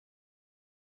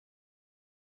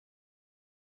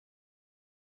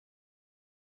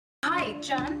Hi,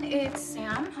 John. It's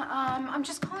Sam. I'm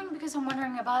just calling because I'm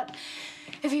wondering about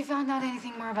if you found out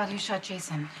anything more about who shot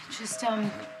Jason. Just,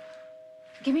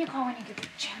 give me a call when you get the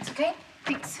chance, okay?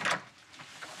 Thanks.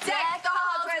 Deck the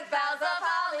halls with boughs of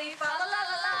holly, fa la la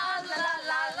la la la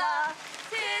la la.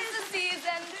 'Tis the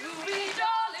season to be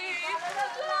jolly.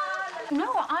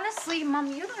 No, honestly, Mom,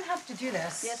 you don't have to do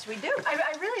this. Yes, we do.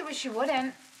 I really wish you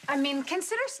wouldn't. I mean,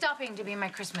 consider stopping to be my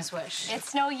Christmas wish.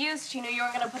 It's no use. You knew you were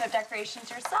going to put up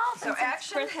decorations yourself. So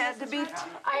action had to be.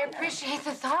 I appreciate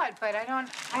the thought, but I don't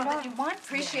want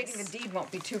Appreciating this. the deed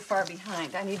won't be too far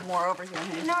behind. I need more over here,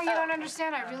 honey. No, you don't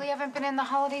understand. I really haven't been in the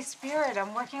holiday spirit.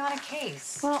 I'm working on a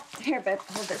case. Well, here, babe,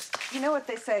 hold this. You know what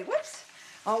they say? Whoops.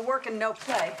 All work and no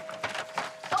play.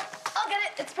 Oh, I'll get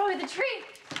it. It's probably the tree.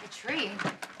 A tree?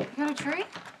 You got a tree?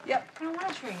 Yep. I don't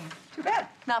want a tree. Too bad.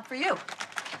 Not for you.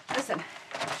 Listen,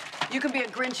 you can be a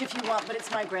Grinch if you want, but it's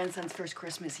my grandson's first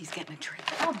Christmas. He's getting a tree.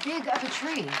 How big of a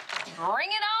tree? Bring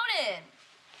it on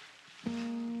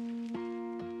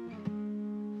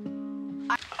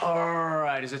in. All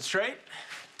right, is it straight?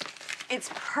 It's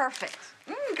perfect.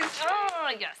 Good job.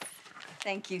 Oh, yes.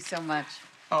 Thank you so much.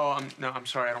 Oh, no, I'm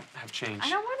sorry, I don't have change. I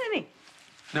don't want any.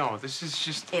 No, this is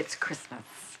just... It's Christmas.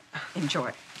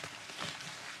 Enjoy.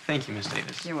 Thank you, Miss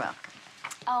Davis. You're welcome.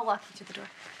 I'll walk you to the door.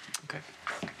 Okay.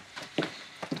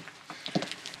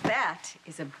 That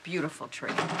is a beautiful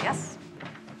tree. Yes?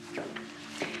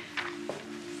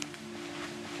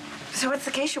 So what's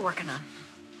the case you're working on?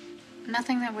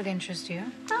 Nothing that would interest you.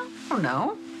 Oh,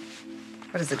 no.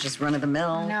 What is it, just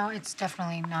run-of-the-mill? No, it's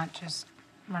definitely not just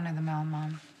run-of-the-mill,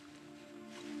 Mom.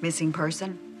 Missing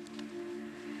person?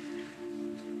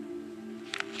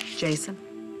 Jason?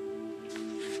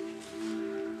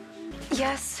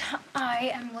 Yes,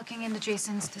 I am looking into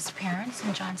Jason's disappearance,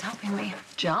 and John's helping me.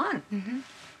 John? Mm-hmm.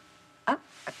 Oh,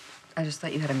 I just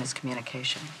thought you had a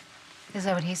miscommunication. Is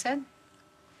that what he said?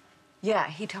 Yeah,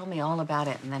 he told me all about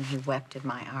it, and then he wept in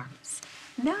my arms.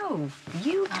 No,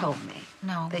 you told me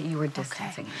that you were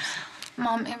distancing yourself.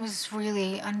 Mom, it was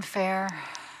really unfair.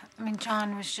 I mean,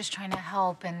 John was just trying to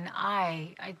help, and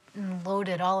I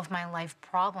loaded all of my life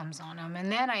problems on him.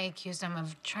 And then I accused him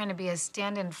of trying to be a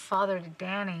stand-in father to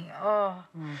Danny. Oh.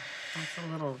 That's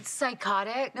a little...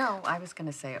 Psychotic. No, I was going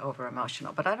to say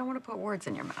over-emotional, but I don't want to put words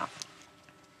in your mouth.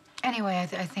 Anyway,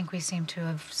 I think we seem to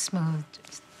have smoothed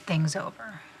things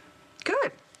over.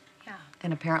 Good. Yeah.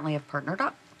 And apparently have partnered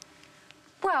up.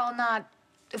 Well, not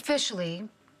officially.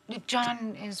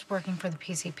 John is working for the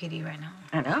PCPD right now.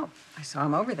 I know. I saw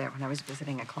him over there when I was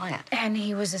visiting a client. And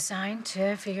he was assigned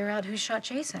to figure out who shot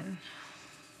Jason.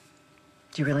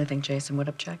 Do you really think Jason would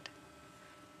object?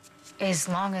 As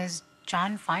long as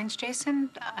John finds Jason,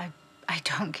 I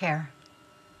don't care.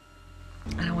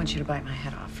 I don't want you to bite my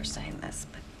head off for saying this,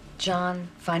 but John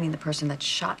finding the person that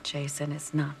shot Jason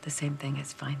is not the same thing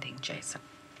as finding Jason.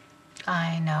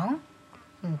 I know.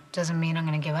 Doesn't mean I'm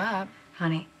gonna give up.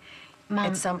 Honey,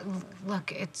 Mom,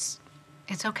 look, it's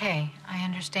okay. I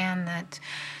understand that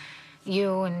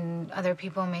you and other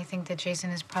people may think that Jason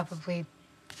is probably...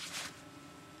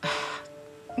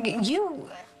 You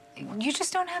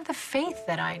just don't have the faith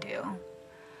that I do.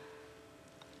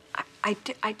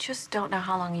 I just don't know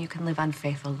how long you can live on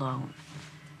faith alone.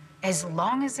 As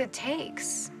long as it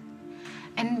takes.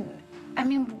 And, I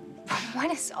mean, what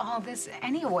is all this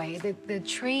anyway? The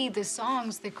tree, the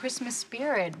songs, the Christmas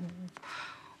spirit.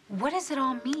 What does it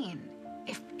all mean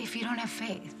if you don't have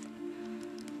faith?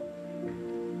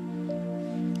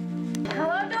 How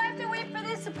long do I have to wait for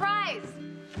this surprise?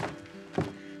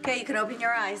 Okay, you can open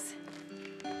your eyes.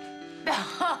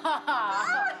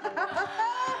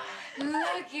 Look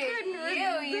at you.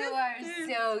 You are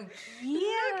so cute.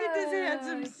 Look at this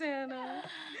handsome Santa.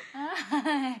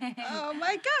 Oh,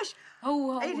 my gosh.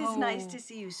 Oh, It is nice to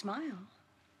see you smile.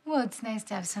 Well, it's nice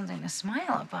to have something to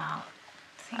smile about.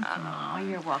 Thank you. Oh,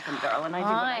 you're welcome, darling. I do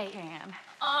what I can.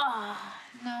 Oh,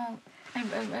 no,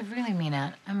 I really mean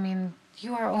it. I mean,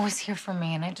 you are always here for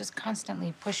me, and I just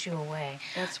constantly push you away.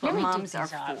 That's what Let me moms dig are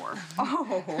these up. for.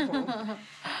 Oh.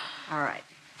 All right.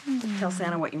 Tell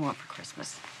Santa what you want for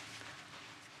Christmas.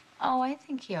 Oh, I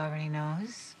think he already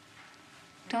knows.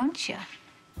 Don't you?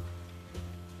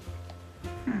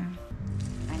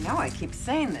 I know I keep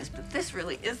saying this, but this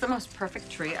really is the most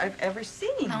perfect tree I've ever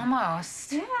seen.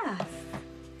 Almost. Yes.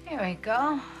 Here we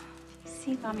go.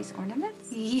 See Mommy's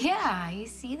ornaments? Yeah, you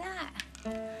see that?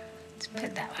 Let's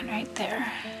put that one right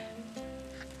there.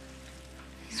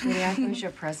 Sweetie, who's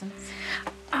your presents?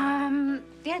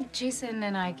 Yeah, Jason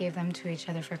and I gave them to each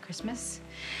other for Christmas.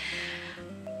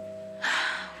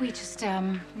 We just, you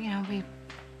know, we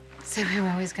said we were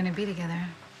always gonna be together.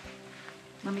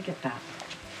 Let me get that.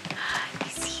 You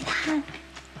see that?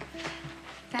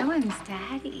 Carolyn's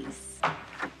daddy's.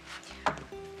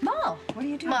 Mo, what are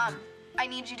you doing? Mom, I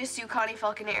need you to sue Connie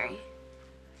Falconeri.